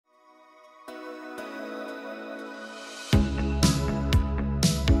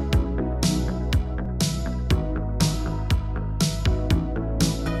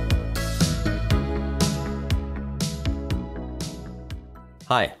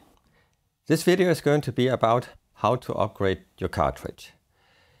Hi, this video is going to be about how to upgrade your cartridge.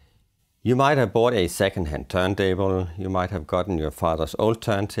 You might have bought a second-hand turntable, you might have gotten your father's old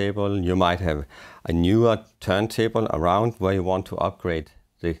turntable, you might have a newer turntable around where you want to upgrade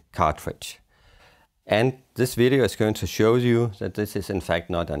the cartridge. And this video is going to show you that this is in fact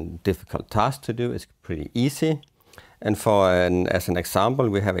not a difficult task to do, it's pretty easy. And as an example,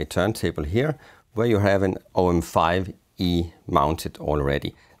 we have a turntable here where you have an OM5E mounted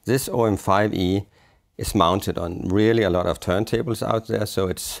already. This OM5E is mounted on really a lot of turntables out there, so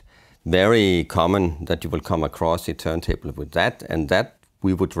it's very common that you will come across a turntable with that, and that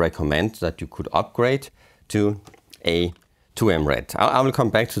we would recommend that you could upgrade to a 2M Red. I will come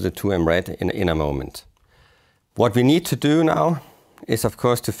back to the 2M Red in a moment. What we need to do now is of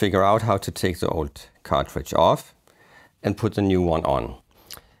course to figure out how to take the old cartridge off and put the new one on.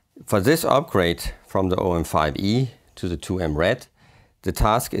 For this upgrade from the OM5E to the 2M Red, the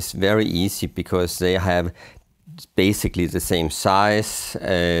task is very easy because they have basically the same size,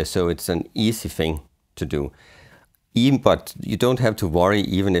 so it's an easy thing to do. But you don't have to worry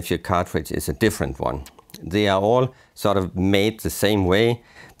even if your cartridge is a different one. They are all sort of made the same way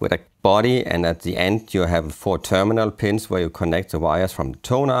with a body, and at the end you have 4 terminal pins where you connect the wires from the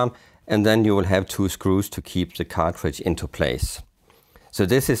tone arm, and then you will have 2 screws to keep the cartridge into place. So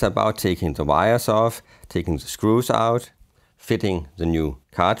this is about taking the wires off, taking the screws out, fitting the new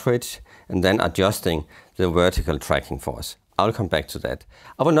cartridge, and then adjusting the vertical tracking force. I'll come back to that.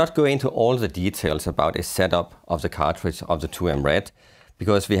 I will not go into all the details about a setup of the cartridge of the 2M Red,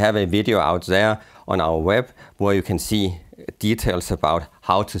 because we have a video out there on our web where you can see details about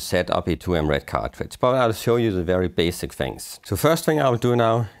how to set up a 2M Red cartridge. But I'll show you the very basic things. So first thing I'll do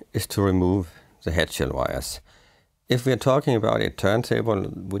now is to remove the head shell wires. If we're talking about a turntable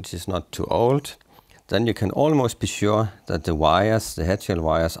which is not too old, then you can almost be sure that the wires, the head shell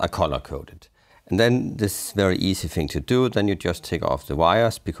wires, are color-coded. And then this is a very easy thing to do. Then you just take off the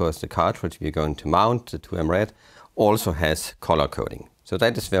wires, because the cartridge we're going to mount, the 2M Red, also has color coding. So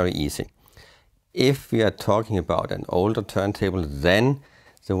that is very easy. If we are talking about an older turntable, then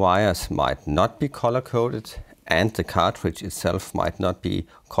the wires might not be color-coded and the cartridge itself might not be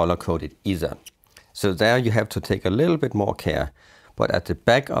color-coded either. So there you have to take a little bit more care. But at the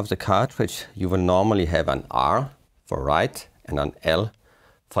back of the cartridge you will normally have an R for right and an L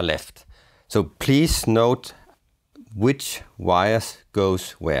for left. So please note which wires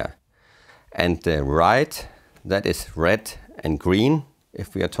goes where. And the right, that is red and green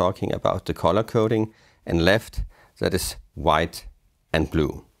if we are talking about the color coding, and left, that is white and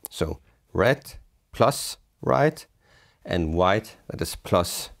blue. So red plus right and white, that is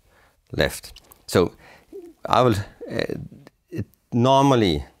plus left. So I will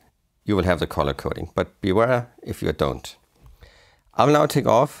normally you will have the color coding, but beware if you don't. I will now take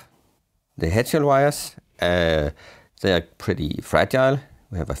off the head shell wires. They are pretty fragile.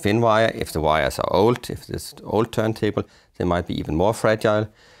 We have a thin wire. If the wires are old, if this old turntable, they might be even more fragile.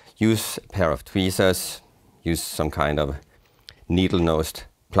 Use a pair of tweezers, use some kind of needle-nosed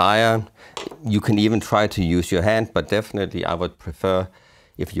plier. You can even try to use your hand, but definitely I would prefer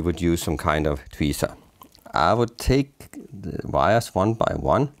if you would use some kind of tweezer. I would take the wires one by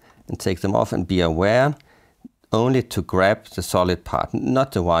one and take them off, and be aware only to grab the solid part,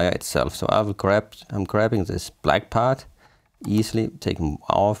 not the wire itself. So I'm grabbing this black part, easily take them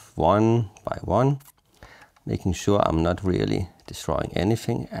off one by one, making sure I'm not really destroying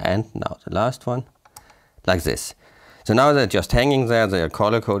anything. And now the last one, like this. So now they're just hanging there, they are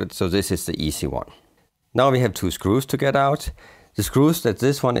color coded, so this is the easy one. Now we have 2 screws to get out. The screws that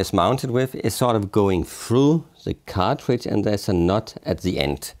this one is mounted with is sort of going through the cartridge, and there's a nut at the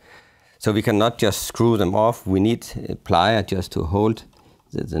end. So we cannot just screw them off. We need a plier just to hold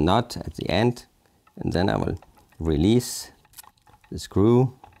the nut at the end. And then I will release the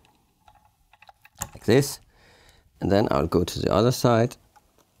screw like this. And then I'll go to the other side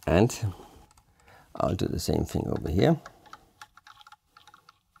and I'll do the same thing over here.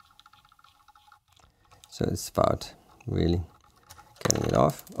 So it's about really getting it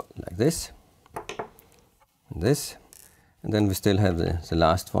off like this and this. And then we still have the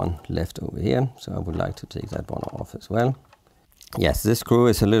last one left over here, so I would like to take that one off as well. Yes, this screw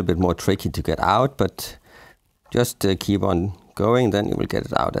is a little bit more tricky to get out, but just keep on going, then you will get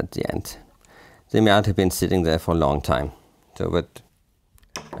it out at the end. They might have been sitting there for a long time. So, but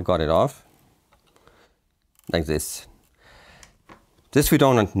I got it off like this. This we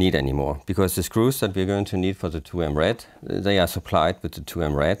don't need anymore, because the screws that we're going to need for the 2M Red, they are supplied with the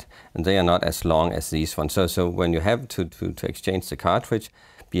 2M Red, and they are not as long as these ones. So when you have to exchange the cartridge,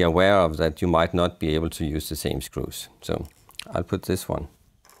 be aware of that you might not be able to use the same screws. So I'll put this one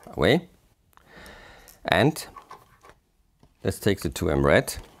away. And let's take the 2M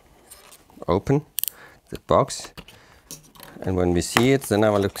red, open the box. And when we see it, then I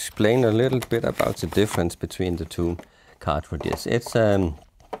will explain a little bit about the difference between the two cartridges. It's, let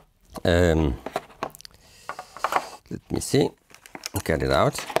me see, get it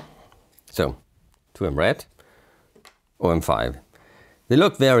out. So, 2M red, OM5. They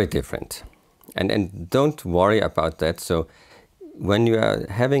look very different. And don't worry about that. So, when you are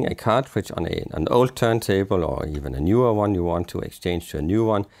having a cartridge on an old turntable or even a newer one, you want to exchange to a new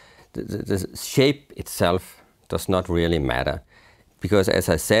one, the shape itself does not really matter. Because as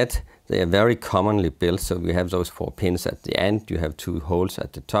I said, they are very commonly built. So we have those 4 pins at the end. You have 2 holes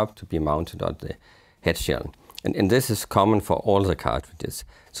at the top to be mounted on the head shell. And this is common for all the cartridges.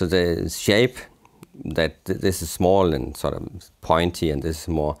 So the shape, that this is small and sort of pointy and this is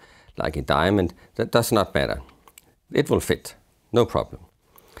more like a diamond, that does not matter. It will fit, no problem.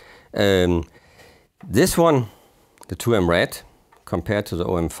 This one, the 2M red, compared to the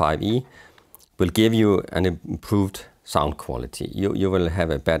OM5E, will give you an improved sound quality. You will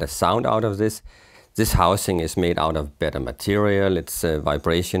have a better sound out of this. This housing is made out of better material. It's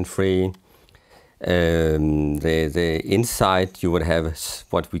vibration free. The inside you would have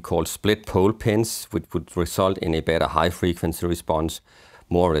what we call split pole pins, which would result in a better high frequency response,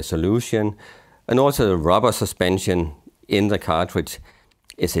 more resolution. And also the rubber suspension in the cartridge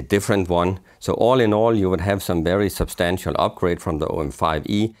is a different one. So all in all, you would have some very substantial upgrade from the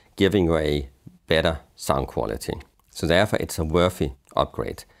OM5E, giving you a better sound quality. So therefore it's a worthy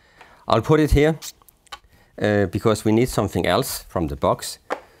upgrade. I'll put it here because we need something else from the box.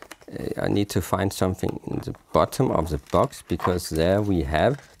 I need to find something in the bottom of the box because there we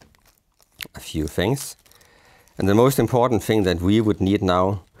have a few things. And the most important thing that we would need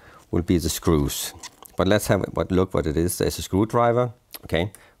now will be the screws. But let's have a look what it is. There's a screwdriver.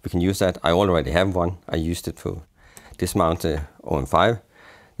 Okay, we can use that. I already have one. I used it to dismount the OM5.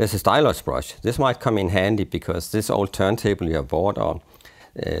 There's a stylus brush. This might come in handy because this old turntable you have bought or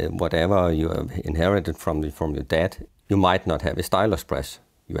whatever you have inherited from your dad, you might not have a stylus brush.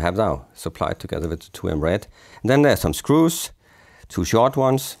 You have now supplied together with the 2M red. And then there's some screws, 2 short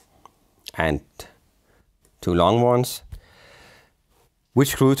ones and 2 long ones.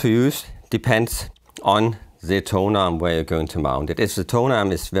 Which screw to use depends on the tone arm where you're going to mount it. If the tone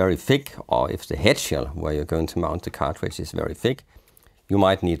arm is very thick or if the head shell where you're going to mount the cartridge is very thick, you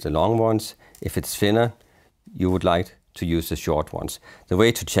might need the long ones. If it's thinner, you would like to use the short ones. The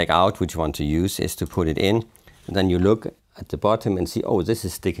way to check out which one to use is to put it in and then you look at the bottom and see, oh, this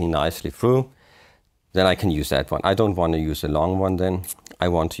is sticking nicely through. Then I can use that one. I don't want to use the long one then. I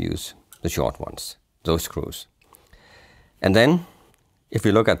want to use the short ones, those screws. And then if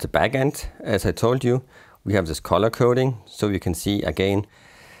you look at the back end, as I told you, we have this color coding. So you can see again,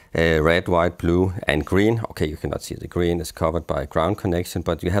 red, white, blue and green. Okay, you cannot see the green, it's covered by a ground connection,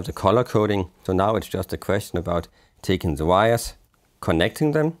 but you have the color coding. So now it's just a question about taking the wires,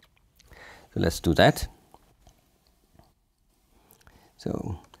 connecting them. So let's do that.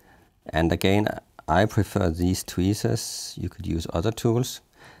 So, and again, I prefer these tweezers. You could use other tools.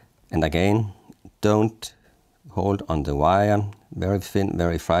 And again, don't hold on the wire, very thin,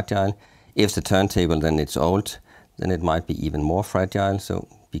 very fragile. If the turntable then it's old, then it might be even more fragile. So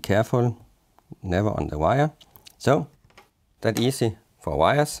be careful, never on the wire. So that easy for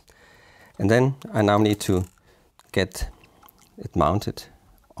wires. And then I now need to get it mounted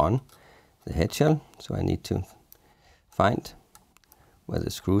on the head shell. So I need to find where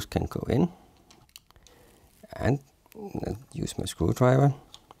the screws can go in and use my screwdriver.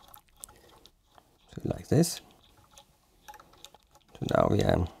 So like this. So now we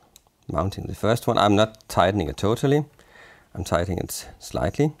are mounting the first one. I'm not tightening it totally. I'm tightening it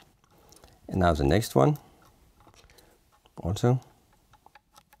slightly. And now the next one. Also,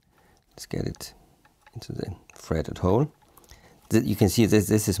 let's get it into the threaded hole. You can see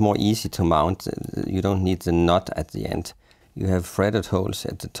this is more easy to mount. You don't need the nut at the end. You have threaded holes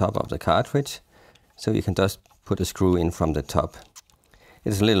at the top of the cartridge, so you can just put a screw in from the top.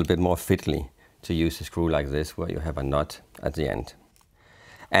 It's a little bit more fiddly to use a screw like this where you have a nut at the end.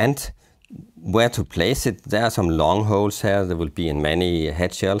 And where to place it, there are some long holes here. There will be in many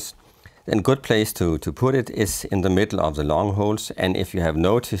head shells. And a good place to put it is in the middle of the long holes. And if you have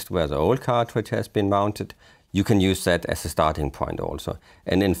noticed where the old cartridge has been mounted, you can use that as a starting point also.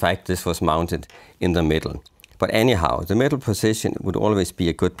 And in fact, this was mounted in the middle. But anyhow, the middle position would always be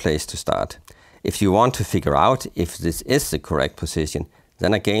a good place to start. If you want to figure out if this is the correct position,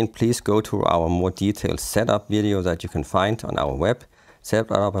 then again, please go to our more detailed setup video that you can find on our web,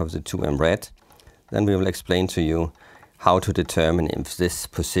 setup of the 2M red. Then we will explain to you how to determine if this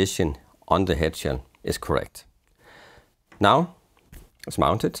position on the head shell is correct. Now it's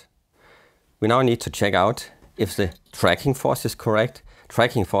mounted. We now need to check out if the tracking force is correct.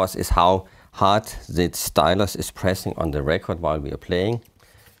 Tracking force is how hard the stylus is pressing on the record while we are playing.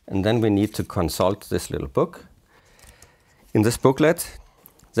 And then we need to consult this little book. In this booklet,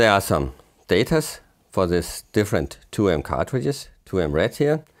 there are some datas for this different 2M cartridges, 2M red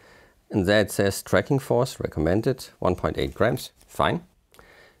here. And there it says tracking force recommended 1.8 grams. Fine.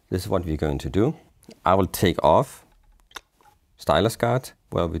 This is what we're going to do. I will take off stylus guard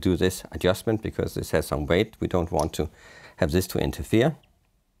where we do this adjustment because this has some weight. We don't want to have this to interfere.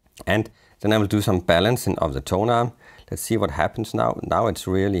 And then I will do some balancing of the tone arm. Let's see what happens now. Now it's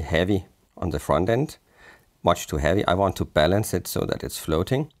really heavy on the front end, much too heavy. I want to balance it so that it's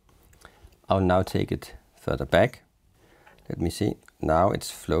floating. I'll now take it further back. Let me see. Now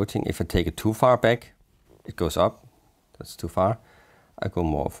it's floating. If I take it too far back, it goes up. That's too far. I go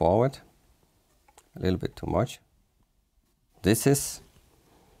more forward. A little bit too much. This is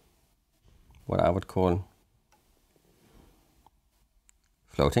what I would call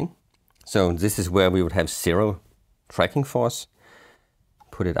floating. So this is where we would have 0 tracking force.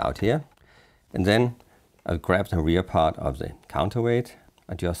 Put it out here. And then I'll grab the rear part of the counterweight,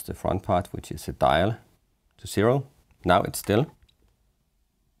 adjust the front part, which is a dial, to 0. Now it's still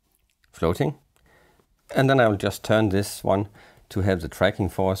floating. And then I will just turn this one to have the tracking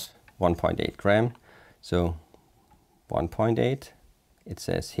force 1.8 gram. So 1.8, it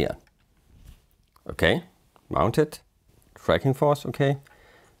says here. Okay, mounted, tracking force, okay.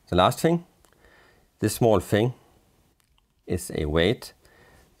 The last thing, this small thing is a weight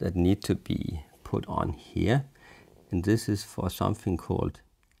that need to be put on here. And this is for something called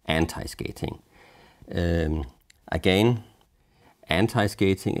anti-skating. Again,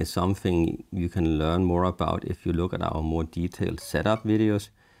 anti-skating is something you can learn more about if you look at our more detailed setup videos.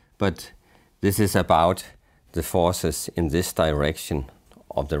 But this is about the forces in this direction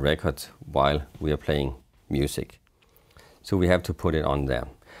of the record while we are playing music. So we have to put it on there.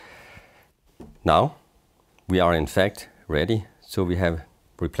 Now we are in fact ready. So we have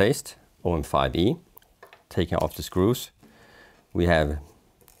replaced OM5E, taking off the screws. We have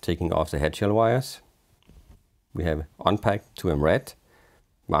taken off the head shell wires. We have unpacked 2M red,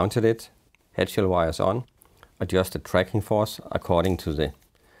 mounted it, head shell wires on, adjusted tracking force according to the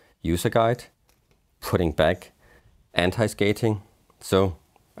user guide, putting back anti-skating. So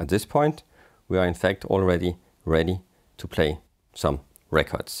at this point, we are in fact already ready to play some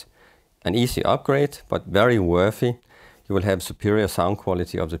records. An easy upgrade, but very worthy. You will have superior sound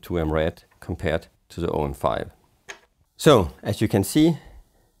quality of the 2M red compared to the OM5. So as you can see,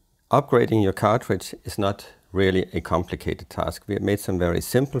 upgrading your cartridge is not really a complicated task. We have made some very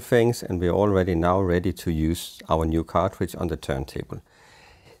simple things and we are already now ready to use our new cartridge on the turntable.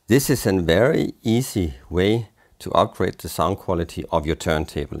 This is a very easy way to upgrade the sound quality of your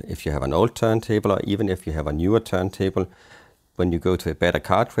turntable. If you have an old turntable or even if you have a newer turntable, when you go to a better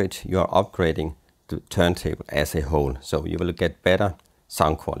cartridge, you are upgrading the turntable as a whole. So you will get better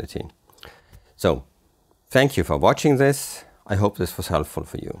sound quality. So thank you for watching this. I hope this was helpful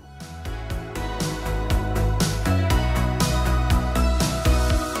for you.